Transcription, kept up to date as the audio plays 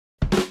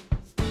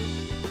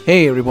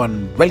Hey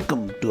everyone,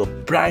 welcome to a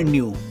brand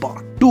new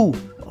part 2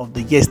 of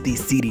the Yezdi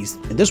series.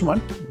 In this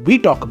one, we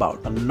talk about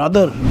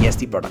another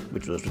Yezdi product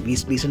which was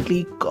released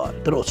recently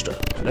called the Roadster.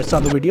 So let's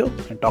start the video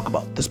and talk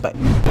about this bike.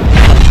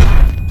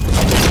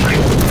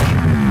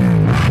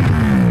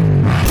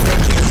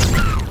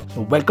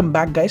 So welcome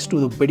back guys to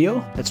the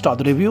video. Let's start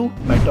the review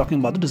by talking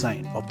about the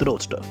design of the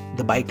Roadster.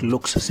 The bike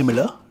looks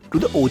similar to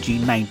the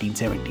OG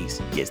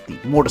 1970s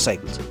Yezdi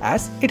motorcycles,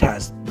 as it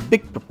has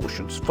big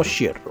proportions for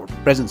sheer road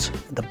presence.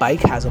 The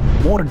bike has a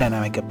more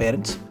dynamic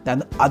appearance than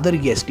the other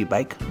Yezdi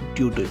bike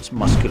due to its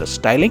muscular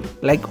styling.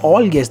 Like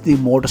all Yezdi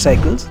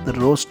motorcycles, the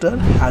Roadster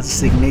has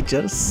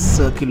signature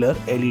circular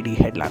LED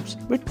headlamps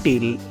with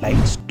tail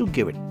lights to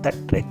give it that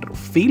retro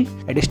feel.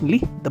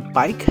 Additionally, the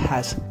bike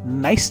has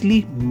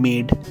nicely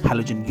made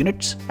halogen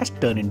units as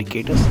turn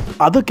indicators.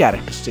 Other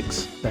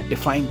characteristics that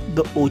define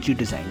the OG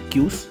design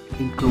cues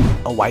include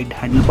a wide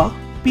handlebar,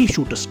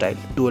 pea-shooter style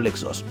dual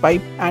exhaust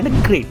pipe, and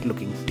a great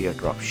looking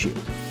teardrop shaped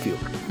fuel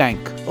tank.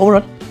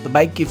 Overall, the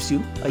bike gives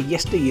you a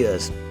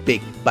yesteryear's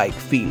big bike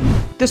feel.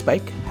 This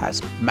bike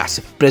has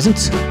massive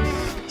presence,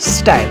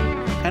 style,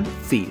 and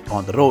feel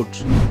on the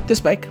roads. This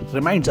bike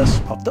reminds us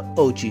of the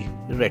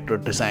OG retro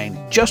design.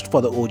 Just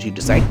for the OG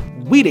design,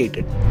 we rate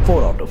it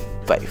 4 out of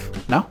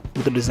 5. Now,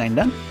 with the design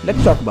done,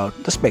 let's talk about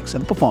the specs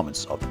and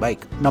performance of the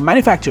bike. Now,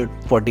 manufactured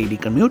for daily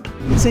commute,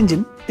 its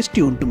engine is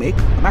tuned to make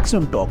a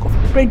maximum torque of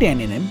 29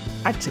 Nm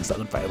at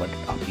 6500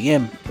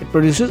 rpm. It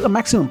produces a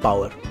maximum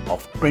power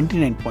of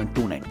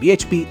 29.29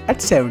 bhp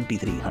at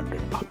 7300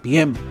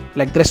 rpm.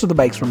 Like the rest of the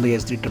bikes from the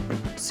Yezdi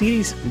Triplet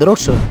series, the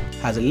Roadster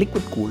has a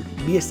liquid-cooled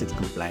BS6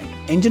 compliant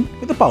engine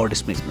with a power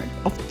displacement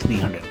of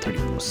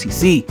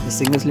 334cc. The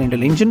single-cylinder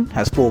engine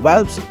has 4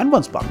 valves and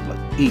 1 spark plug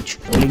each.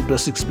 Linked to a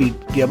 6-speed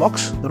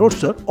gearbox, the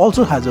Roadster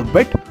also has a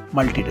wet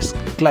multi-disc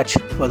clutch.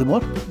 Furthermore,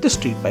 this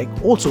street bike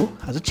also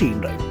has a chain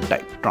drive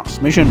type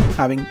transmission.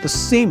 Having the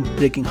same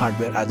braking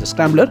hardware as the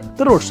Scrambler,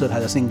 the Roadster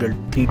has a single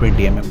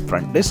 320mm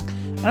front disc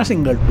and a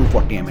single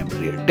 240mm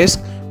rear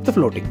disc. The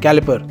floating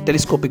caliper,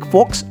 telescopic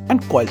forks,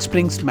 and coil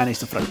springs manage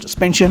the front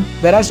suspension,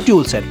 whereas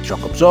dual-set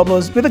shock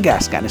absorbers with a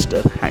gas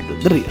canister handle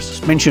the rear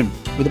suspension.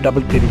 With a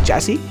double-cradle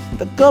chassis,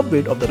 the curb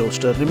weight of the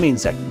Roadster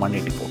remains at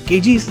 184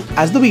 kg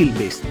as the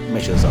wheelbase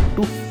measures up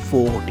to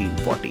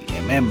 1440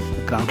 mm.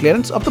 The ground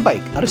clearance of the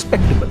bike are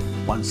respectable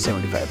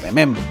 175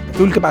 mm. The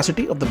fuel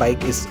capacity of the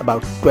bike is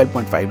about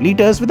 12.5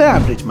 liters with an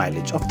average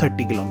mileage of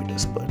 30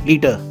 km per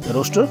liter. The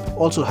Roadster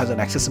also has an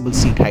accessible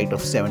seat height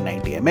of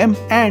 790 mm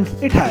and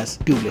it has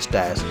tubeless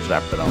tires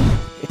wrapped around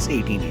its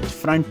 18-inch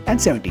front and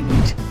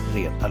 17-inch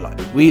rear alloy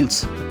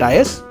wheels. The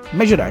tires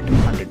measure at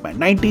 100 by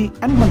 90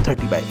 and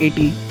 130 by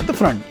 80 at the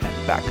front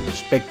and back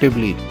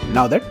respectively.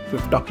 Now that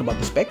we've talked about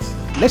the specs,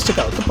 let's check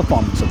out the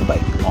performance of the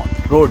bike on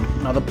the road.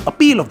 Now the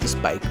appeal of this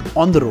bike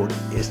on the road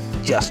is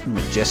just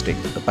majestic.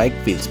 The bike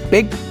feels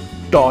big,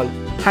 tall,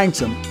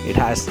 handsome. It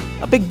has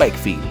a big bike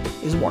feel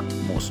is what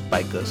most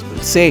bikers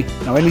will say.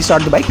 Now when we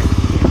start the bike,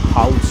 it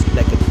howls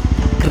like a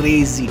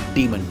crazy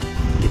demon.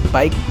 The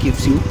bike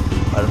gives you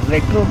a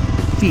retro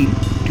feel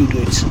due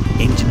to its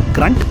engine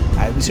grunt.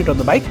 As we sit on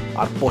the bike,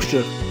 our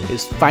posture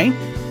is fine,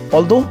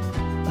 although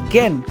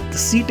again the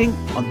seating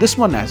on this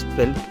one as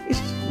well is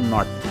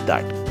not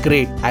that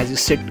great. As you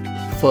sit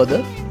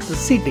further, the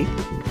seating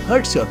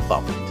hurts your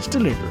bum just a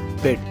little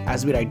bit.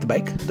 As we ride the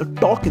bike, the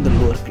torque in the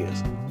lower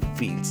gears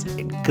feels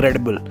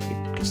incredible.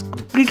 It is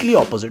completely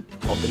opposite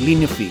of the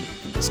linear feel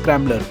in the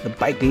Scrambler. The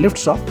bike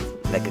lifts off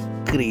like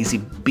a crazy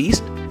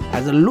beast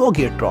as the low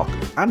gear torque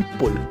and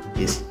pull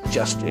is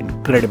just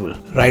incredible.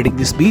 Riding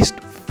this beast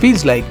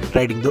feels like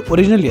riding the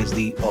original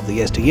Yezdi of the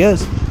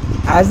yesteryears,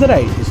 as the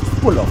ride is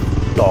full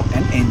of torque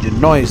and engine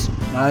noise.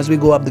 Now as we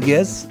go up the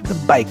gears, the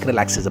bike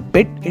relaxes a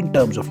bit in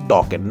terms of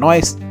torque and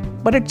noise,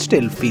 but it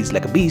still feels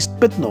like a beast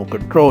with no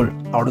control.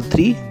 Out of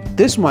 3,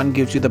 this one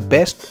gives you the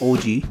best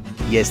OG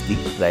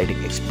Yezdi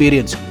riding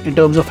experience. In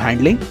terms of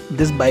handling,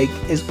 this bike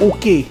is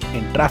okay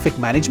in traffic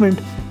management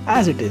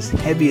as it is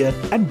heavier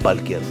and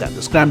bulkier than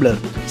the Scrambler.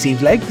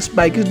 Seems like this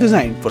bike is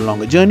designed for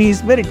longer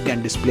journeys where it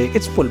can display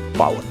its full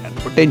power and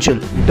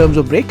potential. In terms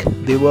of brake,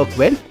 they work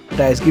well. The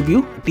tires give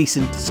you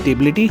decent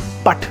stability,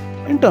 but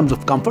in terms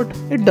of comfort,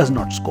 it does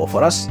not score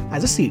for us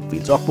as the seat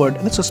feels awkward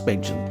and the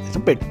suspension is a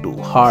bit too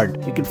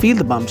hard. You can feel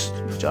the bumps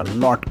which are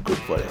not good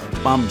for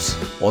your bumps.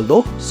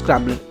 Although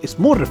Scrambler is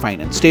more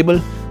refined and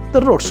stable,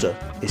 the Roadster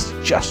is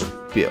just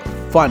pure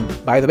fun.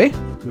 By the way,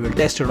 we will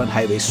test it on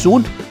highways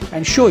soon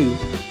and show you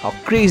how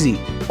crazy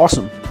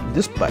awesome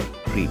this bike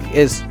really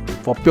is.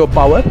 For pure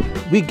power,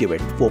 we give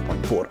it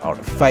 4.4 out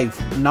of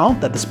 5. Now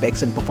that the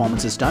specs and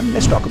performance is done,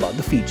 let's talk about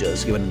the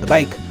features given in the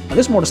bike. Now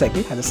this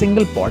motorcycle has a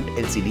single pod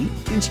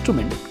LCD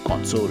instrument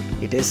console.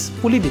 It is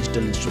fully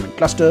digital instrument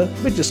cluster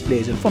which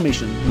displays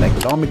information like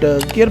odometer,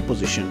 gear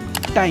position,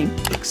 time,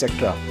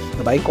 etc.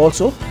 The bike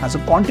also has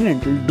a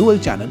Continental dual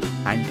channel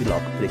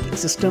anti-lock braking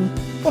system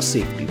for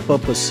safety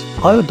purpose.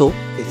 However, though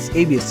its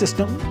ABS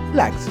system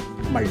lacks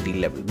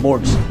multi-level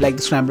modes. Like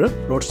the Scrambler,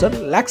 Roadster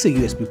lacks a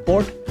USB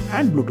port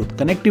and Bluetooth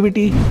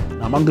connectivity.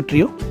 Among the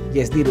trio,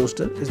 Yezdi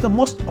Roadster is the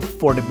most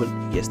affordable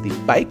Yezdi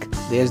bike.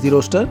 The Yezdi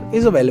Roadster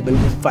is available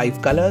in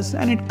 5 colors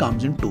and it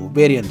comes in 2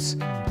 variants,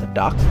 the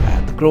dark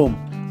and the chrome.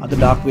 On the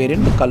dark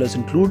variant, the colors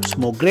include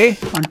smoke grey,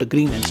 hunter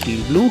green and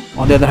steel blue.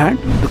 On the other hand,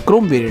 the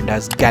chrome variant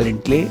has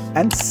gallant clay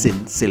and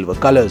sin silver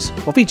colors.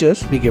 For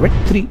features, we give it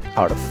 3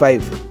 out of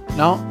 5.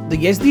 Now, the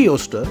Yezdi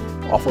Roadster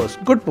offers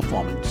good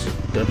performance,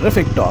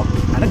 terrific torque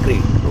and a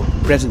great road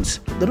presence.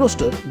 The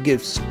Roadster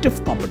gives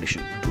stiff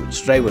competition to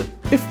its rival.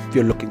 If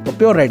you're looking for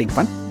pure riding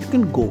fun, you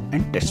can go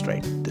and test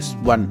ride this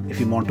one. If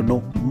you want to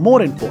know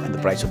more info and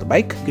the price of the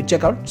bike, you can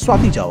check out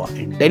Swati Jawa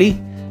in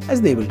Delhi,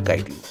 as they will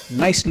guide you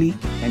nicely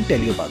and tell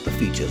you about the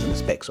features and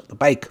specs of the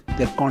bike.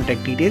 Their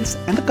contact details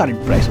and the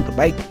current price of the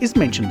bike is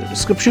mentioned in the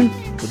description.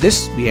 With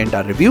this, we end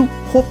our review.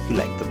 Hope you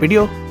liked the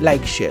video.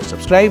 Like, share,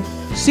 subscribe.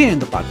 See you in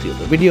the part 3 of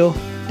the video.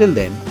 Till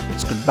then,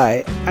 it's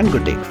goodbye and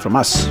good day from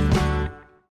us.